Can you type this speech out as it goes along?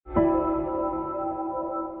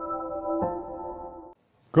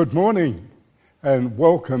Good morning and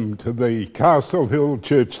welcome to the Castle Hill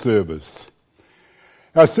Church service.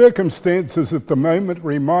 Our circumstances at the moment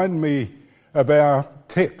remind me of our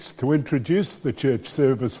text to introduce the church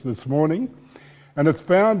service this morning, and it's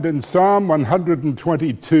found in Psalm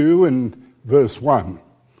 122 and verse 1.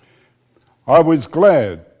 I was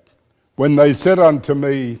glad when they said unto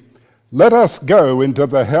me, "Let us go into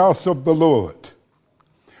the house of the Lord."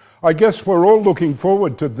 I guess we're all looking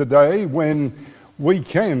forward to the day when we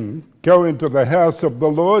can go into the house of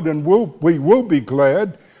the Lord, and we will be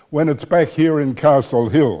glad when it's back here in Castle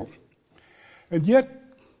Hill. And yet,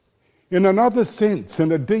 in another sense,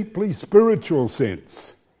 in a deeply spiritual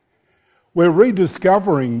sense, we're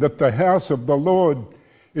rediscovering that the house of the Lord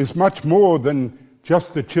is much more than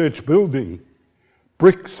just a church building,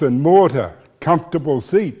 bricks and mortar, comfortable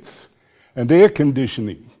seats, and air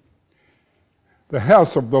conditioning. The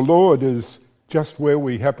house of the Lord is just where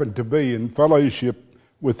we happen to be in fellowship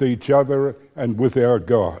with each other and with our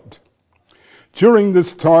God. During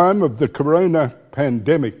this time of the corona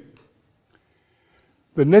pandemic,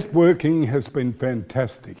 the networking has been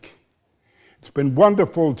fantastic. It's been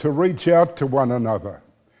wonderful to reach out to one another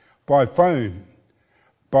by phone,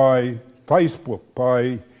 by Facebook,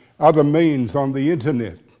 by other means on the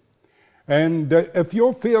internet. And if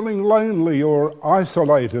you're feeling lonely or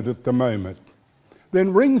isolated at the moment,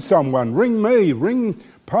 then ring someone, ring me, ring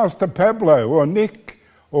Pastor Pablo or Nick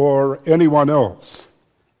or anyone else.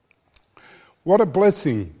 What a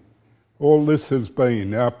blessing all this has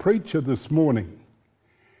been. Our preacher this morning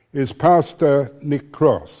is Pastor Nick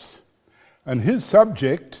Cross, and his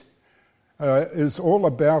subject is all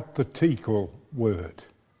about the Teakle word.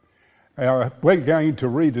 We're going to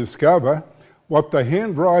rediscover what the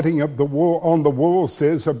handwriting of the wall on the wall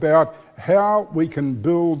says about how we can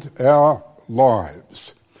build our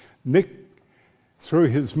lives. Nick, through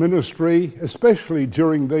his ministry, especially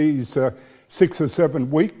during these 6 or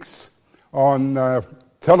 7 weeks on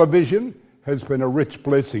television, has been a rich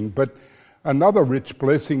blessing. But another rich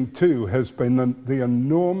blessing too has been the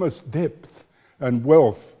enormous depth and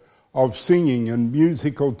wealth of singing and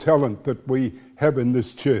musical talent that we have in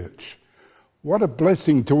this church. What a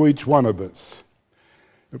blessing to each one of us.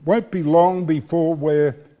 It won't be long before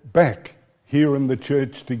we're back here in the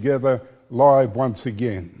church together live once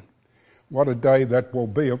again. What a day that will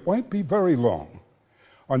be. It won't be very long.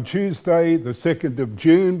 On Tuesday, the 2nd of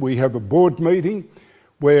June, we have a board meeting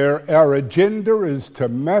where our agenda is to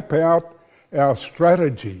map out our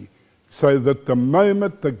strategy so that the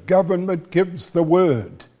moment the government gives the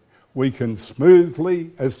word, we can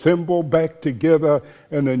smoothly assemble back together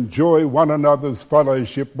and enjoy one another's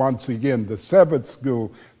fellowship once again. The Sabbath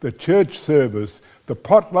school, the church service, the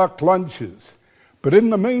potluck lunches. But in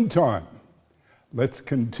the meantime, let's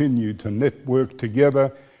continue to network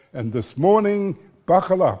together, and this morning,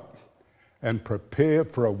 buckle up and prepare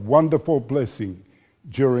for a wonderful blessing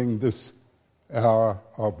during this hour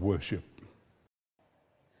of worship.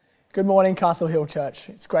 Good morning, Castle Hill Church.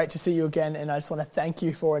 It's great to see you again, and I just want to thank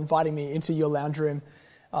you for inviting me into your lounge room.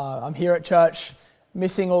 I'm here at church,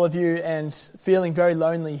 missing all of you and feeling very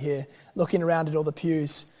lonely here, looking around at all the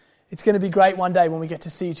pews. It's going to be great one day when we get to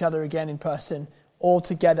see each other again in person, all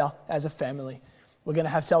together as a family. We're going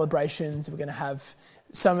to have celebrations. We're going to have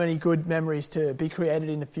so many good memories to be created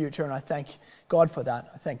in the future, and I thank God for that.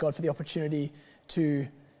 I thank God for the opportunity to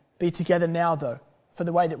be together now, though, for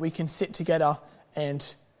the way that we can sit together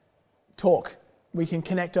and talk. We can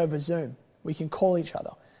connect over Zoom. We can call each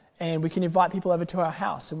other, and we can invite people over to our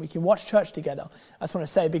house, and we can watch church together. I just want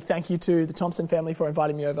to say a big thank you to the Thompson family for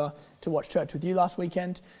inviting me over to watch church with you last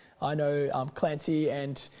weekend. I know Clancy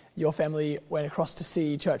and your family went across to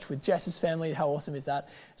see church with Jess's family. How awesome is that?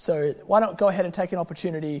 So why not go ahead and take this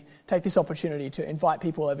opportunity to invite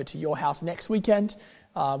people over to your house next weekend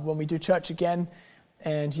when we do church again.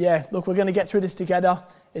 And yeah, look, we're going to get through this together.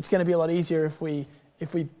 It's going to be a lot easier if we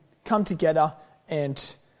come together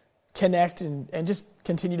and connect and just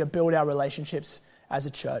continue to build our relationships as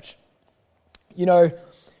a church. You know,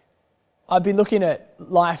 I've been looking at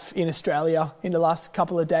life in Australia in the last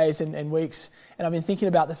couple of days and weeks, and I've been thinking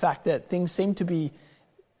about the fact that things seem to be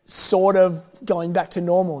sort of going back to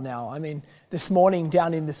normal now. I mean, this morning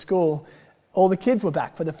down in the school, all the kids were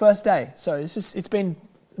back for the first day. So it's been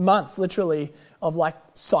months, literally, of like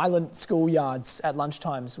silent schoolyards at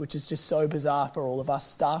lunchtimes, which is just so bizarre for all of us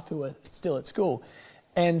staff who are still at school.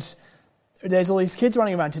 And there's all these kids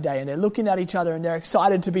running around today, and they're looking at each other, and they're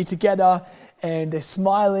excited to be together, and they're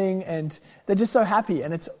smiling, and they're just so happy.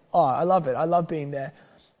 And I love it. I love being there.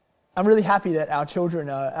 I'm really happy that our children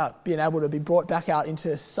are being able to be brought back out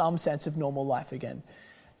into some sense of normal life again.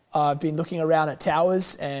 I've been looking around at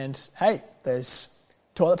Towers, and hey, there's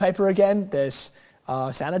toilet paper again. There's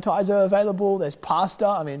sanitizer available. There's pasta.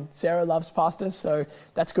 I mean, Sarah loves pasta, so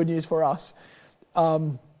that's good news for us.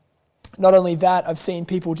 Not only that, I've seen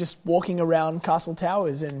people just walking around Castle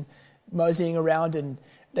Towers and moseying around, and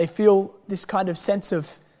they feel this kind of sense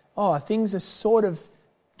of, things are sort of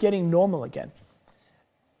getting normal again.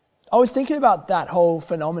 I was thinking about that whole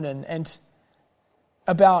phenomenon and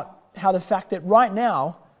about how the fact that right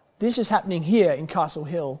now, this is happening here in Castle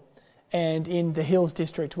Hill and in the Hills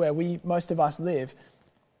District where most of us live.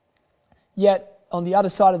 Yet, on the other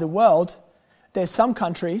side of the world, there's some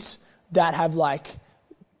countries that have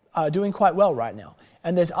are doing quite well right now.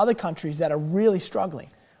 And there's other countries that are really struggling.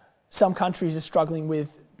 Some countries are struggling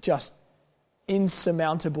with just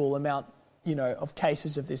insurmountable amount, of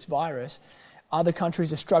cases of this virus. Other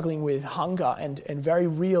countries are struggling with hunger and very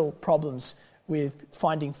real problems with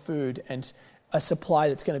finding food and a supply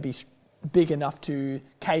that's going to be big enough to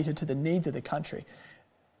cater to the needs of the country.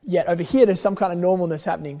 Yet over here, there's some kind of normalness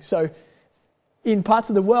happening. So in parts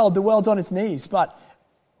of the world's on its knees, but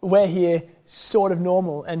we're here sort of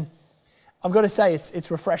normal. And I've got to say, it's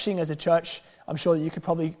refreshing as a church. I'm sure that you could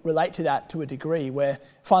probably relate to that to a degree. We're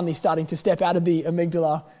finally starting to step out of the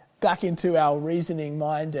amygdala back into our reasoning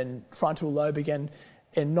mind and frontal lobe again,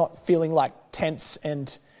 and not feeling like tense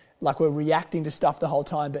and like we're reacting to stuff the whole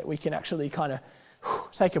time, but we can actually kind of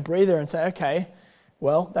take a breather and say, okay,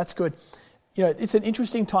 well, that's good. It's an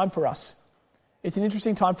interesting time for us. It's an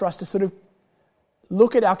interesting time for us to sort of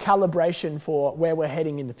look at our calibration for where we're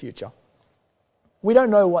heading in the future. We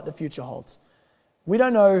don't know what the future holds. We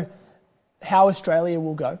don't know how Australia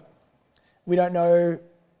will go. We don't know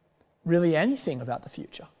really anything about the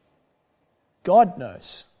future. God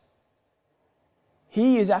knows.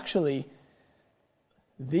 He is actually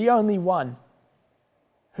the only one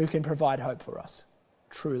who can provide hope for us,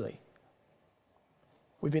 truly.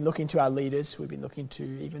 We've been looking to our leaders, we've been looking to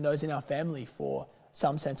even those in our family for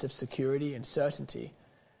some sense of security and certainty.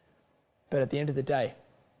 But at the end of the day,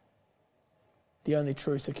 the only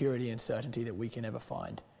true security and certainty that we can ever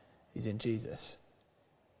find is in Jesus.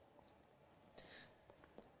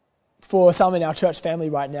 For some in our church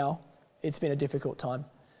family right now, it's been a difficult time.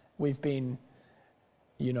 We've been,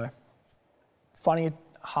 finding it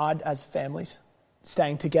hard as families,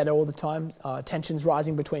 staying together all the time, tensions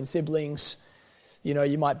rising between siblings.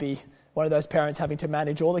 You might be one of those parents having to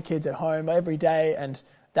manage all the kids at home every day, and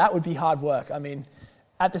that would be hard work. I mean,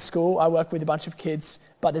 at the school, I work with a bunch of kids,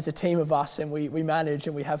 but there's a team of us, and we manage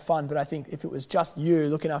and we have fun. But I think if it was just you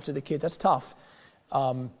looking after the kids, that's tough.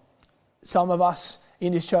 Some of us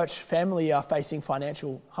in this church family are facing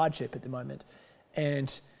financial hardship at the moment,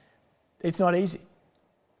 and it's not easy.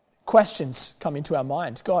 Questions come into our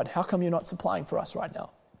mind. God, how come you're not supplying for us right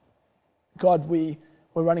now? God, we're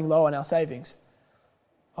running low on our savings.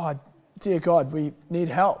 Oh, dear God, we need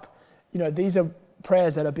help. These are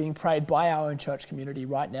prayers that are being prayed by our own church community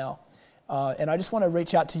right now. And I just want to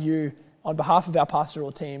reach out to you on behalf of our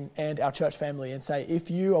pastoral team and our church family and say, if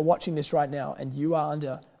you are watching this right now and you are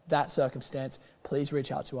under that circumstance, please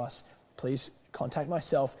reach out to us. Please contact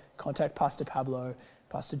myself, contact Pastor Pablo,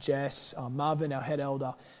 Pastor Jess, Marvin, our head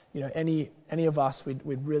elder. Any of us, we'd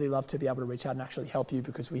really love to be able to reach out and actually help you,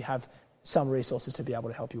 because we have some resources to be able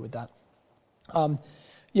to help you with that.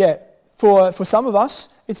 For some of us,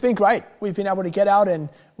 it's been great. We've been able to get out and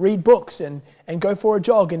read books and go for a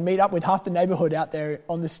jog and meet up with half the neighborhood out there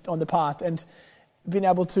on the path, and been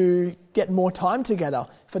able to get more time together.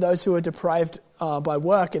 For those who are deprived by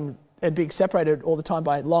work and being separated all the time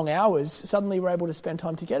by long hours, suddenly we're able to spend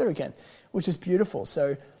time together again, which is beautiful.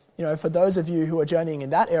 So, for those of you who are journeying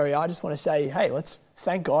in that area, I just want to say, hey, let's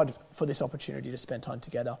thank God for this opportunity to spend time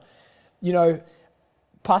together.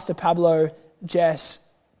 Pastor Pablo, Jess,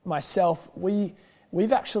 myself,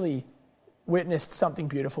 we've actually witnessed something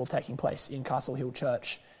beautiful taking place in Castle Hill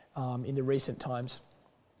Church in the recent times.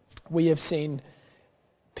 We have seen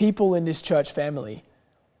people in this church family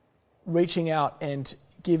reaching out and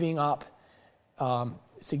giving up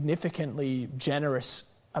significantly generous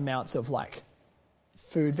amounts of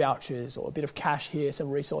food vouchers or a bit of cash here, some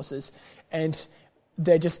resources, and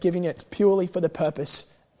they're just giving it purely for the purpose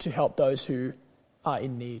to help those who are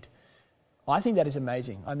in need. I think that is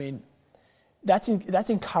amazing. I mean, that's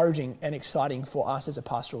encouraging and exciting for us as a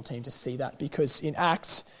pastoral team to see that, because in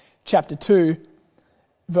Acts chapter 2,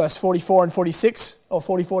 verse 44 and 46, or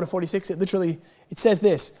 44 to 46, it says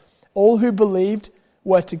this: all who believed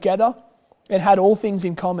were together and had all things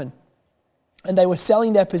in common, and they were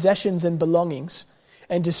selling their possessions and belongings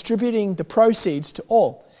and distributing the proceeds to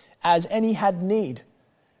all, as any had need.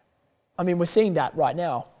 I mean, we're seeing that right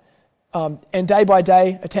now. And day by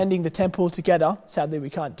day, attending the temple together. Sadly, we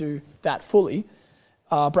can't do that fully.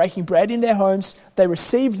 breaking bread in their homes, they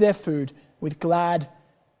received their food with glad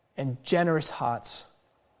and generous hearts.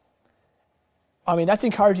 I mean, that's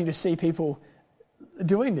encouraging to see people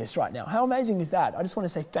doing this right now. How amazing is that? I just want to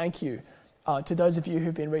say thank you to those of you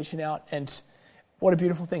who've been reaching out, and what a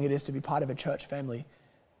beautiful thing it is to be part of a church family.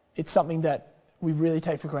 It's something that we really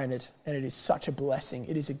take for granted, and it is such a blessing.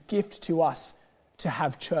 It is a gift to us to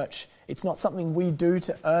have church. It's not something we do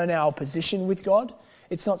to earn our position with God.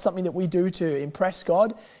 It's not something that we do to impress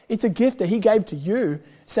God. It's a gift that He gave to you,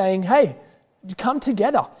 saying, hey, come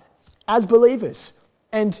together as believers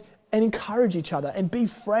and encourage each other and be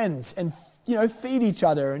friends and feed each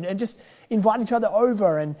other and just invite each other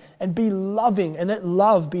over and be loving, and let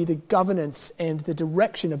love be the governance and the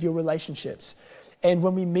direction of your relationships. And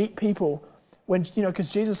when we meet people,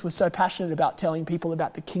 because Jesus was so passionate about telling people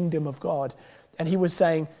about the kingdom of God, and He was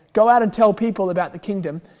saying, go out and tell people about the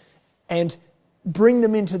kingdom and bring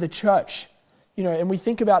them into the church. And we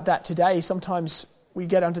think about that today. Sometimes we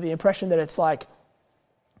get under the impression that it's like,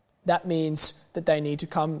 that means that they need to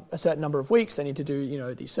come a certain number of weeks, they need to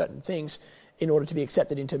do, these certain things in order to be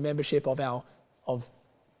accepted into membership of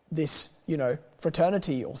this,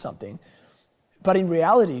 fraternity or something. But in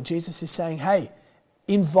reality, Jesus is saying, hey,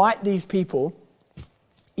 invite these people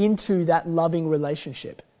into that loving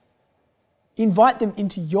relationship. Invite them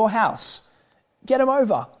into your house. Get them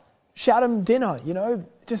over. Shout them dinner,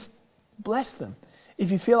 just bless them.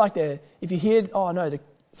 If you feel like if you hear, oh no,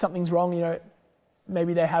 something's wrong,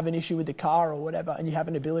 maybe they have an issue with the car or whatever, and you have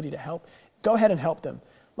an ability to help, go ahead and help them.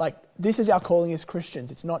 Like, this is our calling as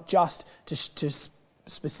Christians. It's not just to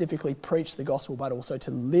specifically preach the gospel, but also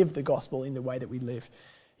to live the gospel in the way that we live.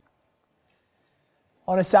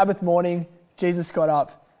 On a Sabbath morning, Jesus got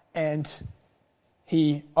up and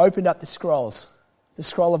He opened up the scroll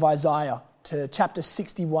of Isaiah to chapter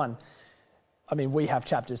 61. I mean, we have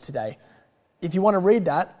chapters today. If you want to read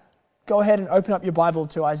that, go ahead and open up your Bible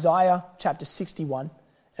to Isaiah chapter 61,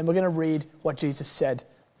 and we're going to read what Jesus said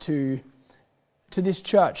to this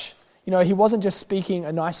church. He wasn't just speaking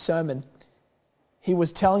a nice sermon. He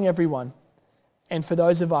was telling everyone, and for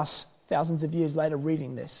those of us thousands of years later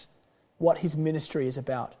reading this, what His ministry is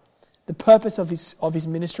about. The purpose of his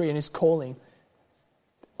ministry and His calling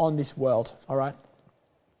on this world, all right?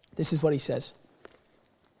 This is what He says.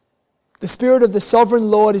 The Spirit of the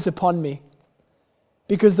Sovereign Lord is upon me,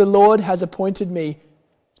 because the Lord has appointed me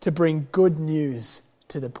to bring good news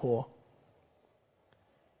to the poor.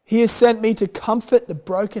 He has sent me to comfort the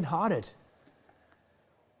brokenhearted.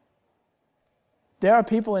 There are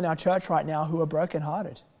people in our church right now who are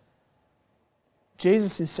brokenhearted.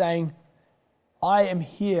 Jesus is saying, I am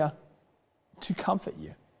here to comfort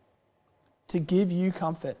you, to give you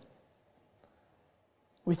comfort.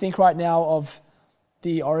 We think right now of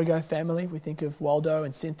the Origo family. We think of Waldo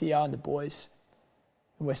and Cynthia and the boys.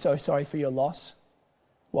 And we're so sorry for your loss.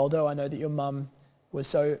 Waldo, I know that your mum was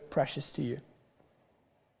so precious to you.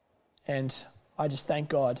 And I just thank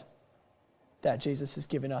God that Jesus has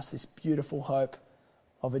given us this beautiful hope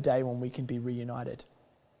of a day when we can be reunited.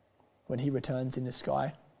 When He returns in the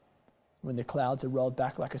sky, when the clouds are rolled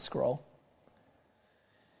back like a scroll.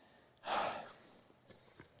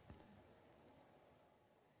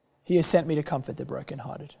 He has sent me to comfort the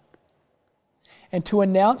brokenhearted and to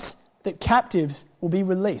announce that captives will be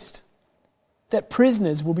released, that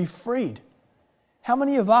prisoners will be freed. How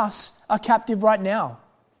many of us are captive right now?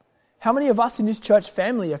 How many of us in this church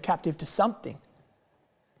family are captive to something?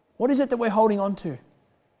 What is it that we're holding on to?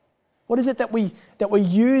 What is it that we're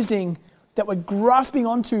using, that we're grasping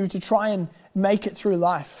onto to try and make it through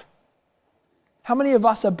life? How many of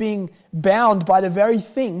us are being bound by the very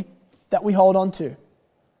thing that we hold on to?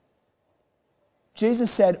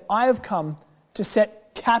 Jesus said, I have come to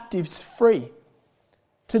set captives free,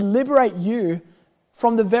 to liberate you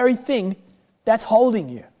from the very thing that's holding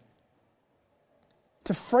you,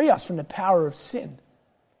 to free us from the power of sin,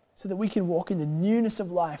 so that we can walk in the newness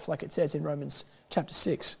of life, like it says in Romans chapter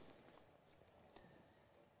 6.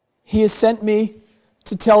 He has sent me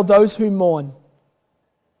to tell those who mourn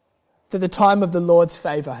that the time of the Lord's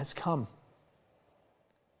favor has come,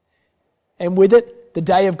 and with it, the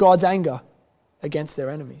day of God's anger against their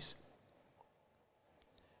enemies.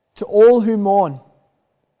 To all who mourn,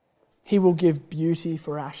 He will give beauty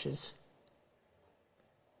for ashes,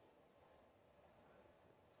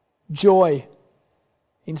 joy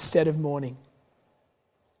instead of mourning,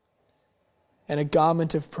 and a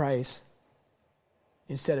garment of praise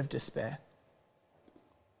instead of despair.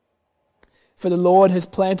 For the Lord has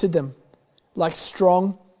planted them like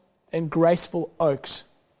strong and graceful oaks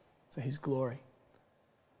for His glory.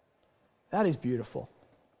 That is beautiful.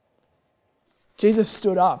 Jesus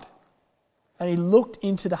stood up and he looked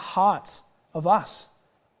into the hearts of us,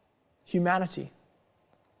 humanity.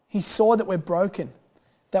 He saw that we're broken,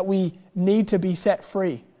 that we need to be set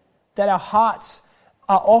free, that our hearts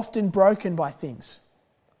are often broken by things.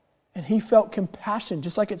 And he felt compassion,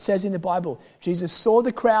 just like it says in the Bible. Jesus saw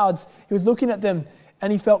the crowds, he was looking at them,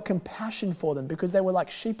 and he felt compassion for them because they were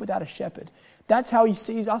like sheep without a shepherd. That's how he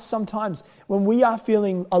sees us sometimes when we are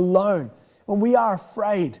feeling alone, when we are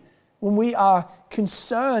afraid, when we are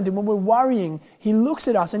concerned and when we're worrying. He looks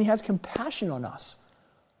at us and he has compassion on us.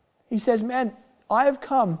 He says, man, I have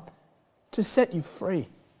come to set you free,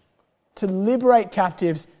 to liberate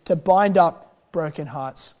captives, to bind up broken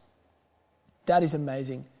hearts. That is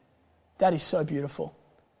amazing. That is so beautiful.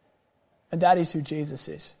 And that is who Jesus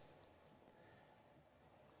is.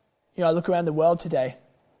 You know, I look around the world today.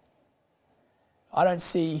 I don't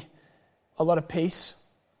see a lot of peace.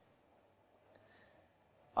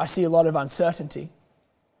 I see a lot of uncertainty.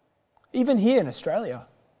 Even here in Australia,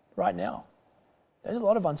 right now, there's a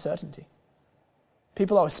lot of uncertainty.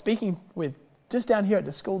 People I was speaking with just down here at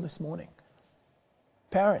the school this morning.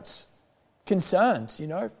 Parents, concerned,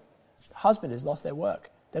 husband has lost their work.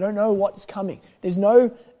 They don't know what's coming. There's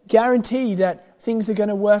no guarantee that things are going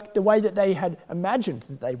to work the way that they had imagined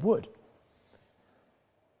that they would.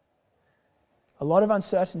 A lot of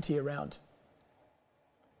uncertainty around.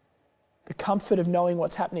 The comfort of knowing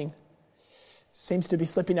what's happening seems to be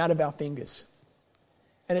slipping out of our fingers.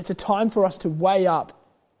 And it's a time for us to weigh up,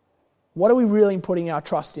 what are we really putting our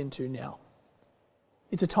trust into now?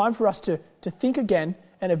 It's a time for us to think again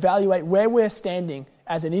and evaluate where we're standing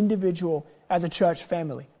as an individual, as a church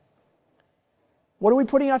family. What are we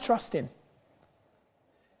putting our trust in?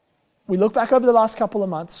 We look back over the last couple of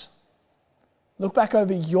months, look back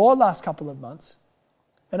over your last couple of months,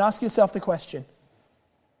 and ask yourself the question,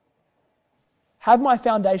 have my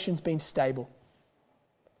foundations been stable?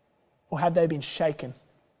 Or have they been shaken?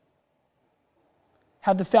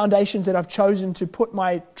 Have the foundations that I've chosen to put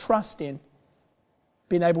my trust in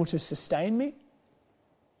been able to sustain me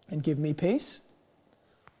and give me peace?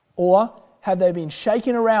 Or have they been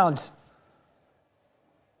shaken around,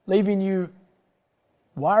 leaving you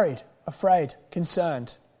worried, afraid,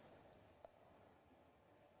 concerned?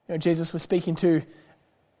 Jesus was speaking to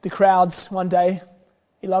the crowds one day.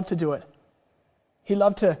 He loved to do it. He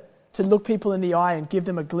loved to look people in the eye and give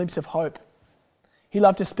them a glimpse of hope. He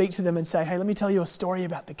loved to speak to them and say, hey, let me tell you a story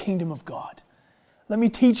about the kingdom of God. Let me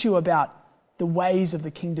teach you about the ways of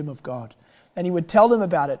the kingdom of God. And he would tell them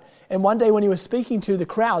about it. And one day when he was speaking to the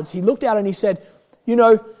crowds, he looked out and he said,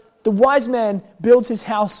 the wise man builds his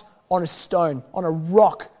house on a stone, on a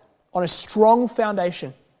rock, on a strong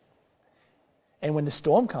foundation. And when the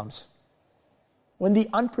storm comes, when the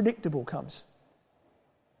unpredictable comes,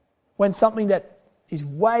 when something that is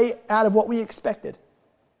way out of what we expected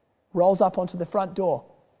rolls up onto the front door,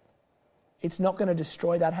 it's not going to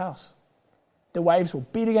destroy that house. The waves will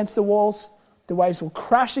beat against the walls, the waves will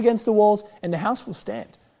crash against the walls, and the house will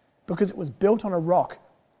stand because it was built on a rock.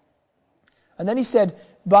 And then he said,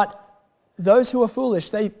 but those who are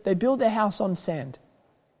foolish, they build their house on sand.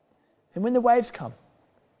 And when the waves come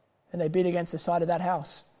and they beat against the side of that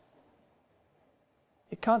house,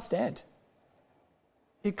 it can't stand.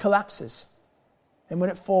 It collapses. And when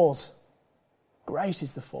it falls, great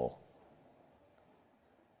is the fall.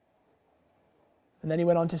 And then he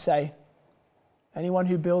went on to say, anyone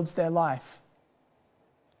who builds their life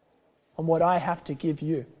on what I have to give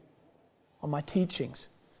you, on my teachings,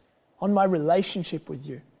 on my relationship with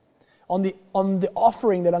you, on the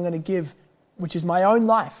offering that I'm going to give, which is my own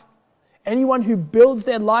life. Anyone who builds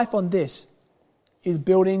their life on this is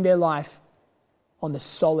building their life on the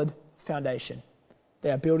solid foundation.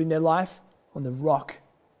 They are building their life on the rock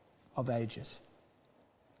of ages.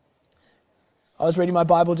 I was reading my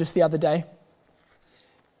Bible just the other day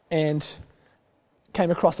and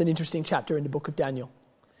came across an interesting chapter in the book of Daniel.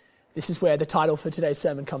 This is where the title for today's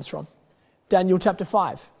sermon comes from. Daniel chapter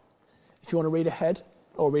 5. If you want to read ahead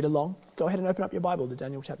or read along, go ahead and open up your Bible to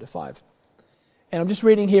Daniel chapter 5. And I'm just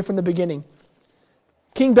reading here from the beginning.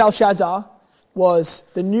 King Belshazzar was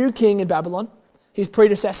the new king in Babylon. His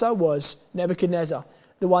predecessor was Nebuchadnezzar,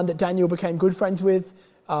 the one that Daniel became good friends with.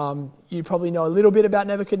 You probably know a little bit about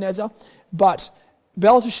Nebuchadnezzar. But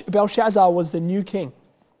Belshazzar was the new king.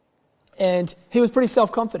 And he was pretty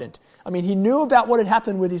self-confident. I mean, he knew about what had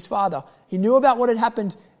happened with his father. He knew about what had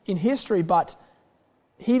happened in history, but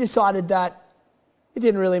he decided that it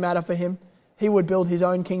didn't really matter for him. He would build his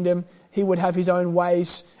own kingdom. He would have his own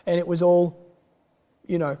ways, and it was all,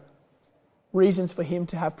 reasons for him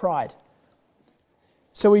to have pride.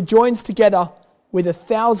 So he joins together with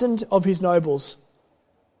 1,000 of his nobles,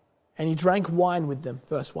 and he drank wine with them,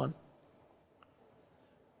 verse 1.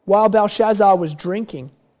 While Belshazzar was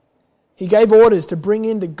drinking, he gave orders to bring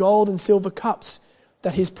in the gold and silver cups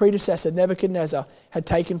that his predecessor Nebuchadnezzar had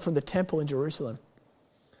taken from the temple in Jerusalem.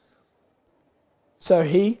 So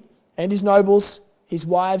he and his nobles, his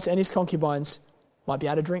wives and his concubines might be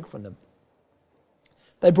able to drink from them.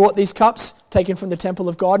 They brought these cups taken from the temple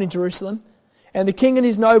of God in Jerusalem, and the king and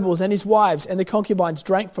his nobles and his wives and the concubines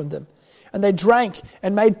drank from them. And they drank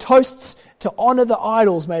and made toasts to honor the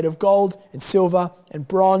idols made of gold and silver and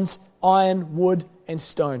bronze, iron, wood, and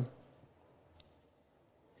stone.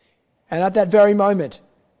 And at that very moment,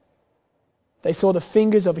 they saw the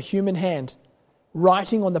fingers of a human hand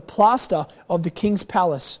writing on the plaster of the king's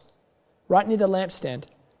palace, right near the lampstand.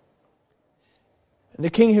 And the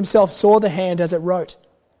king himself saw the hand as it wrote,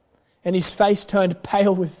 and his face turned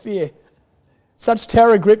pale with fear. Such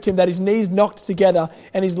terror gripped him that his knees knocked together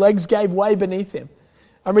and his legs gave way beneath him.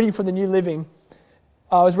 I'm reading from the New Living.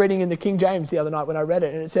 I was reading in the King James the other night when I read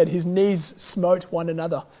it, and it said his knees smote one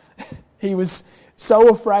another. He was so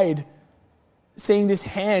afraid seeing this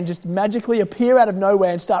hand just magically appear out of nowhere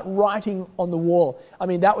and start writing on the wall. I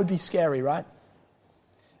mean, that would be scary, right?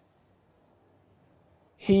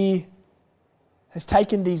 He has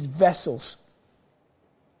taken these vessels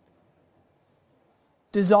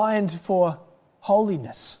designed for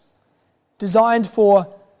holiness, designed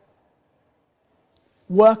for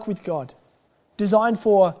work with God, designed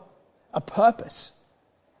for a purpose.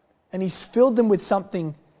 And he's filled them with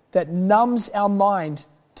something that numbs our mind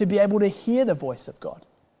to be able to hear the voice of God.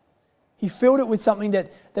 He filled it with something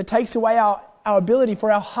that takes away our ability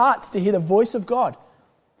for our hearts to hear the voice of God.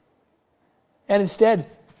 And instead,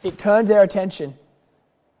 it turned their attention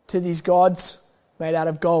to these gods made out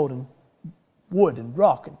of gold and wood and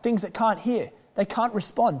rock and things that can't hear. They can't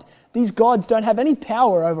respond. These gods don't have any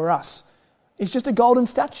power over us. It's just a golden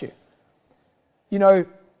statue. You know,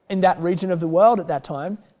 in that region of the world at that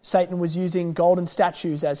time, Satan was using golden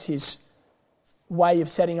statues as his way of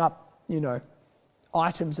setting up,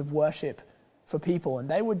 items of worship for people. And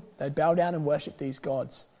they'd bow down and worship these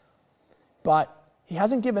gods. But he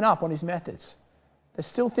hasn't given up on his methods. There's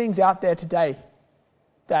still things out there today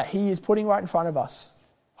that he is putting right in front of us,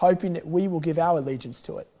 hoping that we will give our allegiance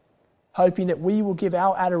to it, hoping that we will give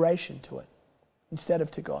our adoration to it instead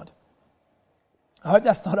of to God. I hope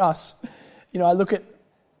that's not us. I look at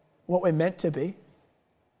what we're meant to be.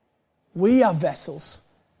 We are vessels.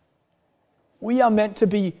 We are meant to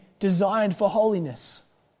be designed for holiness,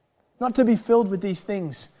 not to be filled with these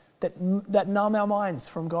things that numb our minds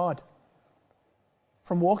from God,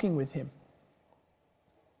 from walking with Him.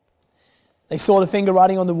 They saw the finger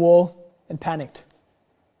writing on the wall and panicked.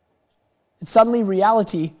 And suddenly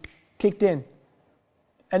reality kicked in.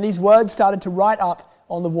 And these words started to write up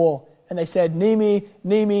on the wall. And they said, Nemi,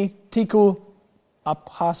 Nemi, Tikul,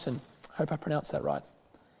 Upharsin. I hope I pronounced that right.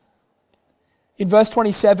 In verse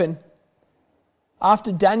 27,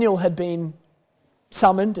 after Daniel had been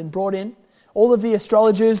summoned and brought in, all of the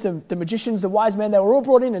astrologers, the magicians, the wise men, they were all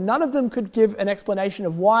brought in, and none of them could give an explanation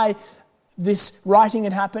of why this writing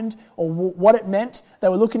had happened or what it meant. They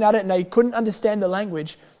were looking at it and they couldn't understand the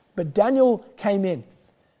language. But Daniel came in.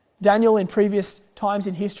 Daniel, in previous times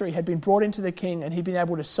in history, had been brought into the king and he'd been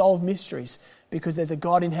able to solve mysteries because there's a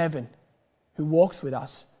God in heaven who walks with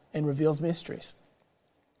us and reveals mysteries.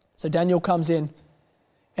 So Daniel comes in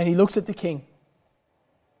and he looks at the king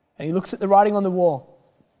and he looks at the writing on the wall.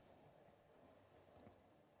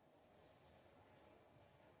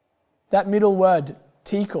 That middle word,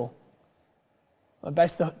 tikul, I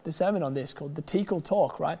based the sermon on this, called the tikul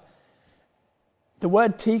talk, right? The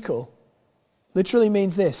word tikul literally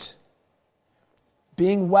means this: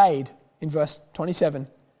 being weighed, in verse 27,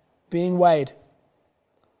 being weighed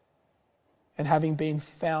and having been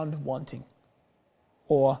found wanting.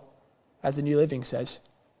 Or, as the New Living says,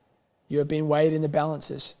 you have been weighed in the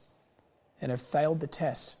balances and have failed the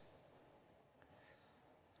test.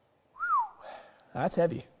 That's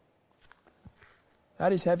heavy.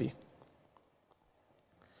 That is heavy.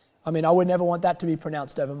 I mean, I would never want that to be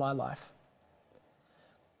pronounced over my life.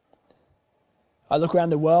 I look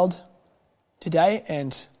around the world today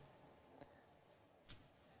and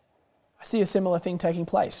I see a similar thing taking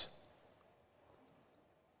place.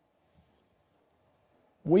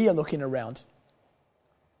 We are looking around.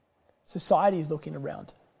 Society is looking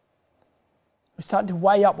around. We're starting to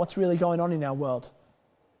weigh up what's really going on in our world.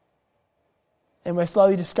 And we're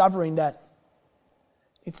slowly discovering that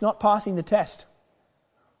it's not passing the test.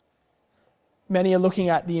 Many are looking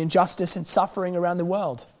at the injustice and suffering around the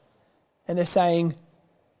world. And they're saying,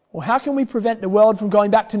 well, how can we prevent the world from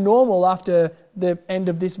going back to normal after the end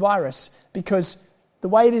of this virus? Because the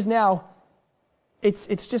way it is now, it's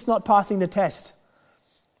just not passing the test.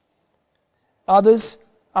 Others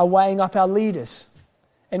are weighing up our leaders.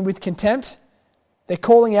 And with contempt, they're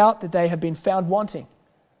calling out that they have been found wanting.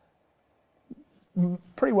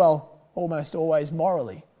 Pretty well, almost always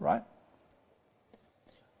morally, right?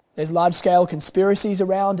 There's large-scale conspiracies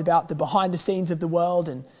around about the behind the scenes of the world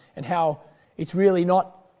and how it's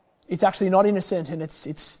actually not innocent, and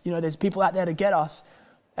it's there's people out there to get us.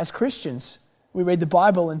 As Christians, we read the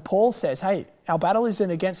Bible and Paul says, hey, our battle isn't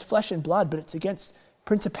against flesh and blood, but it's against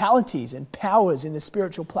principalities and powers in the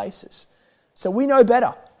spiritual places. So we know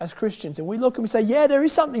better as Christians, and we look and we say, yeah, there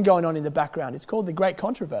is something going on in the background. It's called the Great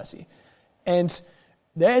Controversy. And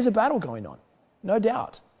there's a battle going on, no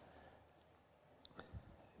doubt.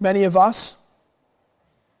 Many of us,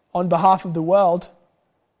 on behalf of the world,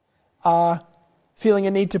 are feeling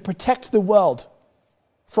a need to protect the world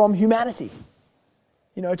from humanity.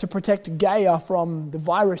 To protect Gaia from the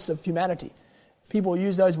virus of humanity. People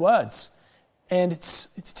use those words, and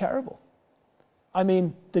it's terrible. I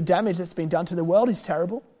mean, the damage that's been done to the world is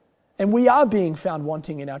terrible, and we are being found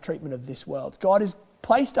wanting in our treatment of this world. God has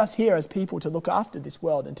placed us here as people to look after this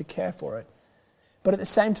world and to care for it. But at the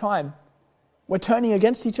same time, we're turning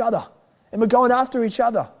against each other, and we're going after each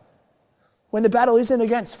other when the battle isn't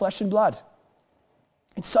against flesh and blood.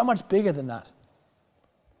 It's so much bigger than that.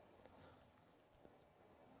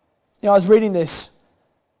 I was reading this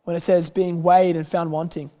when it says being weighed and found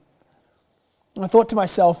wanting. And I thought to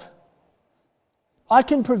myself, I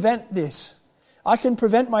can prevent this. I can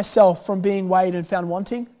prevent myself from being weighed and found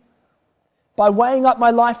wanting by weighing up my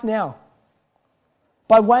life now.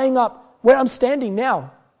 By weighing up where I'm standing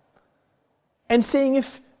now. And seeing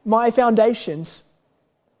if my foundations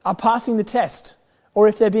are passing the test or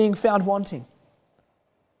if they're being found wanting.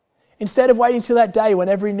 Instead of waiting till that day when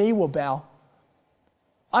every knee will bow,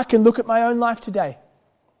 I can look at my own life today,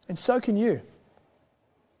 and so can you.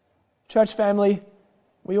 Church family,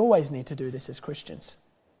 we always need to do this as Christians.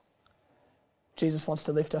 Jesus wants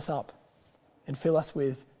to lift us up and fill us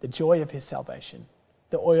with the joy of his salvation,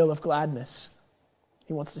 the oil of gladness.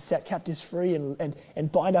 He wants to set captives free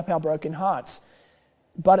and bind up our broken hearts.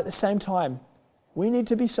 But at the same time, we need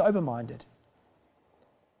to be sober-minded.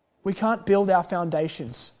 We can't build our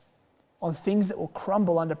foundations on things that will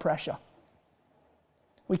crumble under pressure.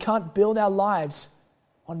 We can't build our lives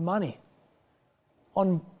on money,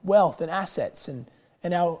 on wealth and assets and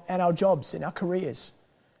our jobs and our careers.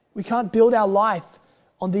 We can't build our life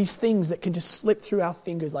on these things that can just slip through our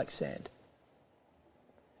fingers like sand.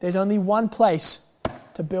 There's only one place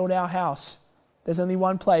to build our house. There's only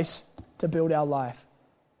one place to build our life,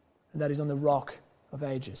 and that is on the rock of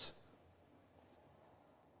ages.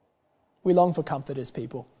 We long for comfort as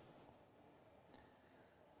people.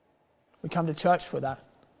 We come to church for that.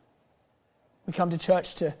 We come to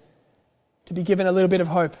church to be given a little bit of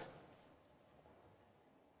hope.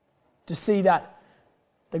 To see that,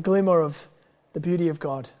 the glimmer of the beauty of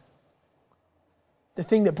God. The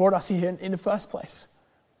thing that brought us here in the first place.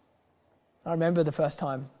 I remember the first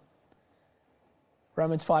time.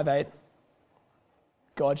 Romans 5:8.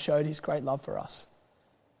 God showed his great love for us.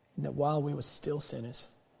 And that while we were still sinners,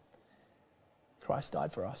 Christ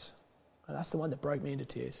died for us. And that's the one that broke me into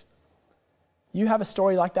tears. You have a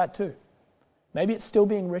story like that too. Maybe it's still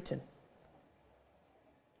being written.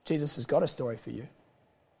 Jesus has got a story for you.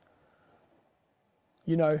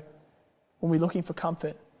 When we're looking for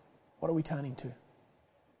comfort, what are we turning to?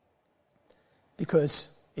 Because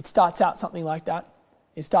it starts out something like that.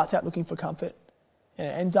 It starts out looking for comfort, and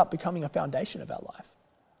it ends up becoming a foundation of our life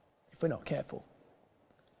if we're not careful.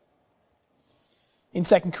 In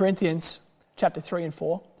 2 Corinthians chapter 3 and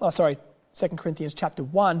 4, 2 Corinthians chapter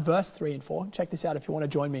 1, verse 3 and 4. Check this out if you want to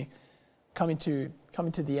join me. Coming to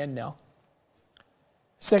the end now.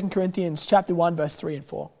 2 Corinthians chapter 1, verse 3 and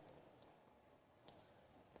 4.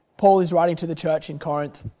 Paul is writing to the church in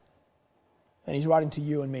Corinth, and he's writing to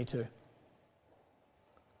you and me too.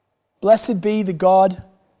 Blessed be the God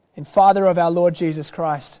and Father of our Lord Jesus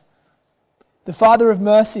Christ, the Father of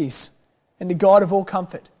mercies and the God of all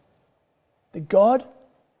comfort, the God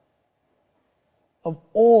of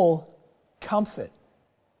all comfort,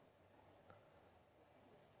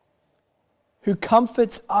 who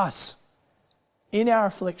comforts us in our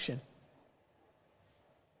affliction.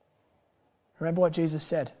 Remember what Jesus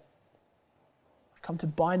said. I've come to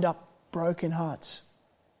bind up broken hearts.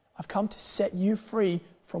 I've come to set you free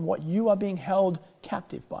from what you are being held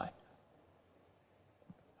captive by.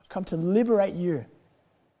 I've come to liberate you.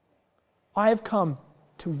 I have come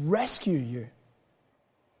to rescue you.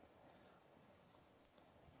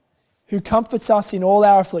 Who comforts us in all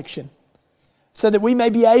our affliction, so that we may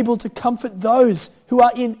be able to comfort those who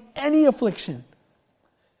are in any affliction,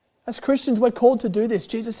 As Christians, we're called to do this.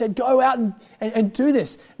 Jesus said, go out and do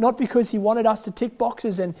this. Not because he wanted us to tick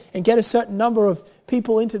boxes and get a certain number of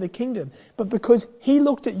people into the kingdom, but because he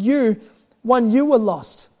looked at you when you were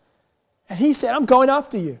lost. And he said, I'm going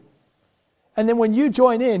after you. And then when you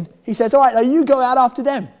join in, he says, all right, now you go out after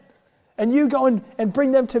them. And you go and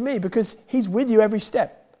bring them to me, because he's with you every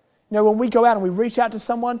step. You know, when we go out and we reach out to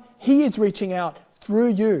someone, he is reaching out through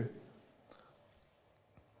you,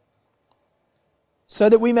 so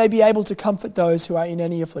that we may be able to comfort those who are in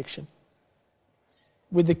any affliction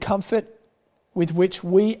with the comfort with which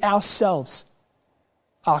we ourselves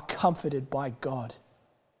are comforted by God.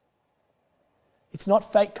 It's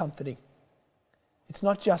not fake comforting. It's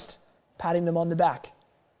not just patting them on the back.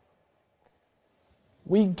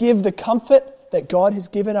 We give the comfort that God has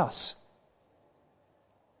given us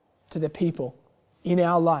to the people in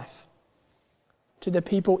our life, to the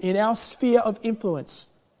people in our sphere of influence,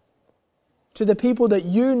 to the people that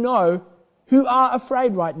you know who are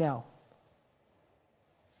afraid right now.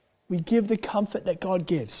 We give the comfort that God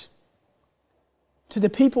gives to the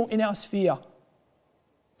people in our sphere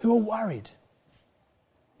who are worried.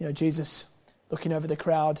 You know, Jesus, looking over the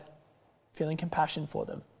crowd, feeling compassion for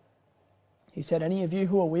them, he said, any of you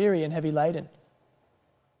who are weary and heavy laden,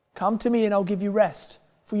 come to me and I'll give you rest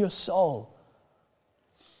for your soul.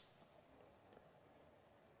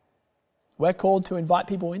 We're called to invite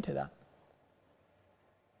people into that.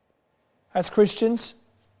 As Christians,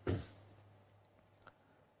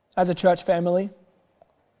 as a church family,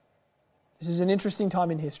 this is an interesting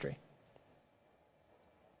time in history.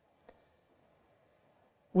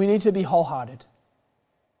 We need to be wholehearted.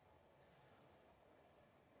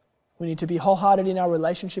 We need to be wholehearted in our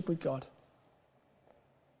relationship with God.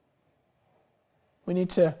 We need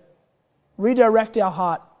to redirect our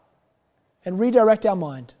heart and redirect our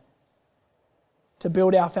mind to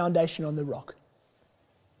build our foundation on the rock.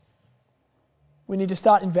 We need to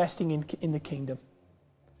start investing in the kingdom.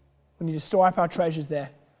 We need to store up our treasures there.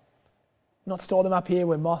 Not store them up here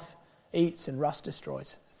where moth eats and rust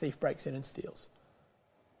destroys, the thief breaks in and steals.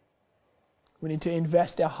 We need to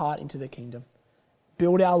invest our heart into the kingdom.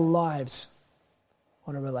 Build our lives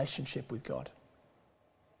on a relationship with God.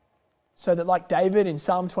 So that, like David in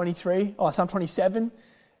Psalm 27,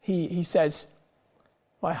 he says,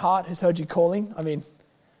 my heart has heard you calling. I mean,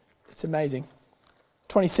 it's amazing.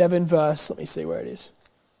 27 verse, let me see where it is.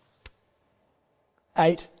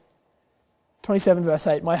 8. 27 verse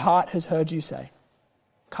 8, my heart has heard you say,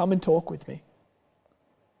 come and talk with me.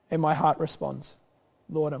 And my heart responds,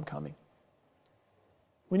 Lord, I'm coming.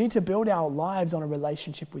 We need to build our lives on a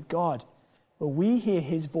relationship with God, where we hear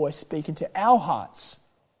his voice speaking to our hearts.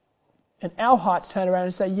 And our hearts turn around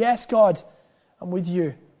and say, yes, God, I'm with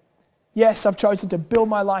you. Yes, I've chosen to build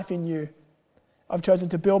my life in you. I've chosen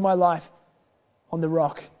to build my life on the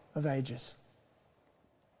rock of ages.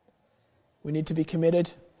 We need to be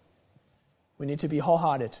committed. We need to be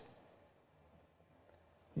wholehearted.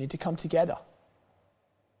 We need to come together.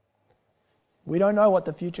 We don't know what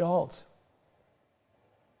the future holds.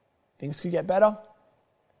 Things could get better.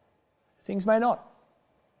 Things may not.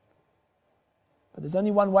 But there's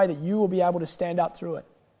only one way that you will be able to stand up through it.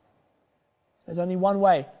 There's only one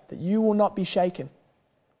way that you will not be shaken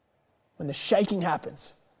when the shaking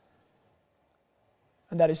happens.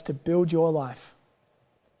 And that is to build your life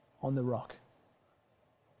on the rock.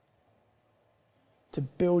 To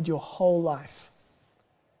build your whole life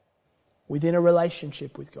within a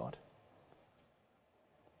relationship with God.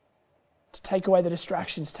 To take away the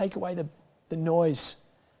distractions, take away the noise,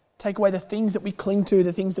 take away the things that we cling to,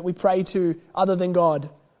 the things that we pray to other than God,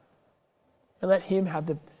 and let him have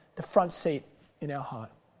the front seat in our heart.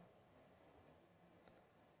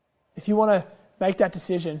 If you want to make that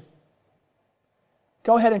decision,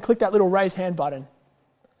 go ahead and click that little raise hand button.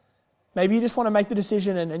 Maybe you just want to make the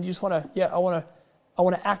decision and you just want to, I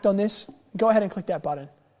want to act on this. Go ahead and click that button.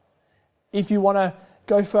 If you want to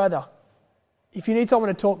go further, if you need someone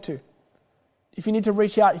to talk to, if you need to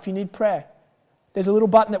reach out, if you need prayer, there's a little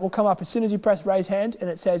button that will come up as soon as you press raise hand and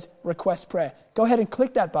it says request prayer. Go ahead and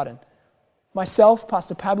click that button. Myself,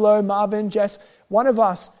 Pastor Pablo, Marvin, Jess, one of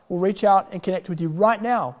us will reach out and connect with you right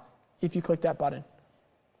now if you click that button.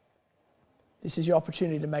 This is your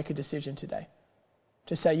opportunity to make a decision today.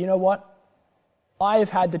 To say, you know what? I have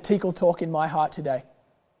had the Teakle talk in my heart today.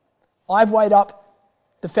 I've weighed up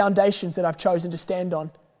the foundations that I've chosen to stand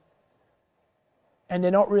on. And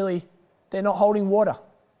they're not holding water.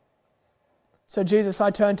 So Jesus,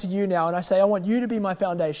 I turn to you now and I say, I want you to be my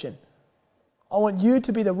foundation. I want you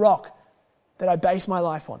to be the rock that I base my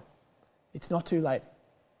life on. It's not too late.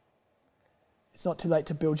 It's not too late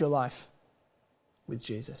to build your life with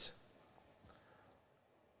Jesus.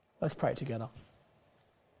 Let's pray together.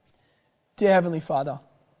 Dear Heavenly Father,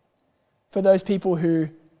 for those people who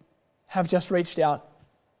have just reached out,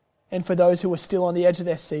 and for those who are still on the edge of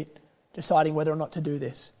their seat, deciding whether or not to do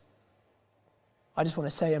this, I just want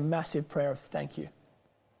to say a massive prayer of thank you,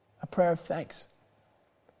 a prayer of thanks.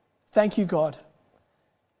 Thank you, God,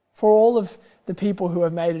 for all of the people who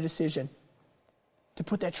have made a decision to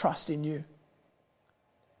put their trust in you.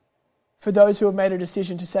 For those who have made a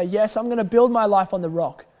decision to say, yes, I'm going to build my life on the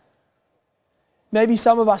rock. Maybe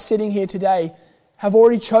some of us sitting here today have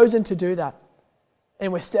already chosen to do that,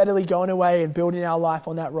 and we're steadily going away and building our life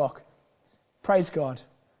on that rock. Praise God.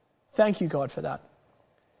 Thank you, God, for that.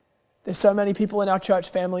 There's so many people in our church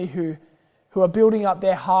family who are building up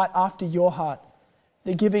their heart after your heart.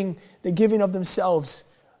 They're giving of themselves.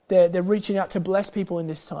 They're reaching out to bless people in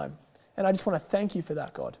this time. And I just want to thank you for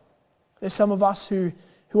that, God. There's some of us who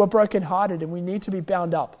are brokenhearted and we need to be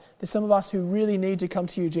bound up. There's some of us who really need to come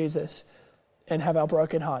to you, Jesus, and have our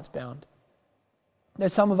broken hearts bound.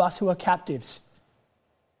 There's some of us who are captives.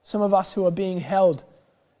 Some of us who are being held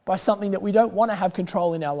by something that we don't want to have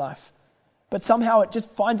control in our life. But somehow it just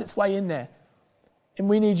finds its way in there. And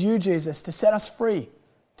we need you, Jesus, to set us free,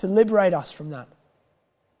 to liberate us from that.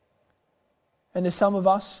 And there's some of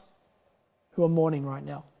us who are mourning right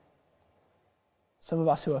now. Some of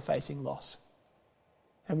us who are facing loss.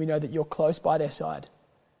 And we know that you're close by their side.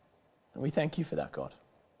 And we thank you for that, God.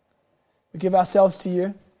 We give ourselves to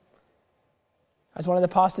you. As one of the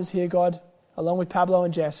pastors here, God, along with Pablo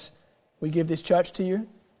and Jess, we give this church to you.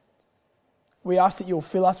 We ask that you'll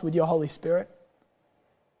fill us with your Holy Spirit.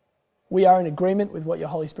 We are in agreement with what your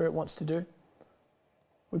Holy Spirit wants to do.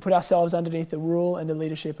 We put ourselves underneath the rule and the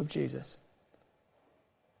leadership of Jesus.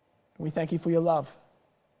 We thank you for your love,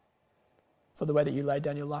 for the way that you laid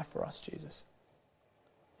down your life for us, Jesus.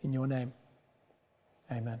 In your name,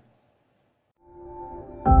 amen.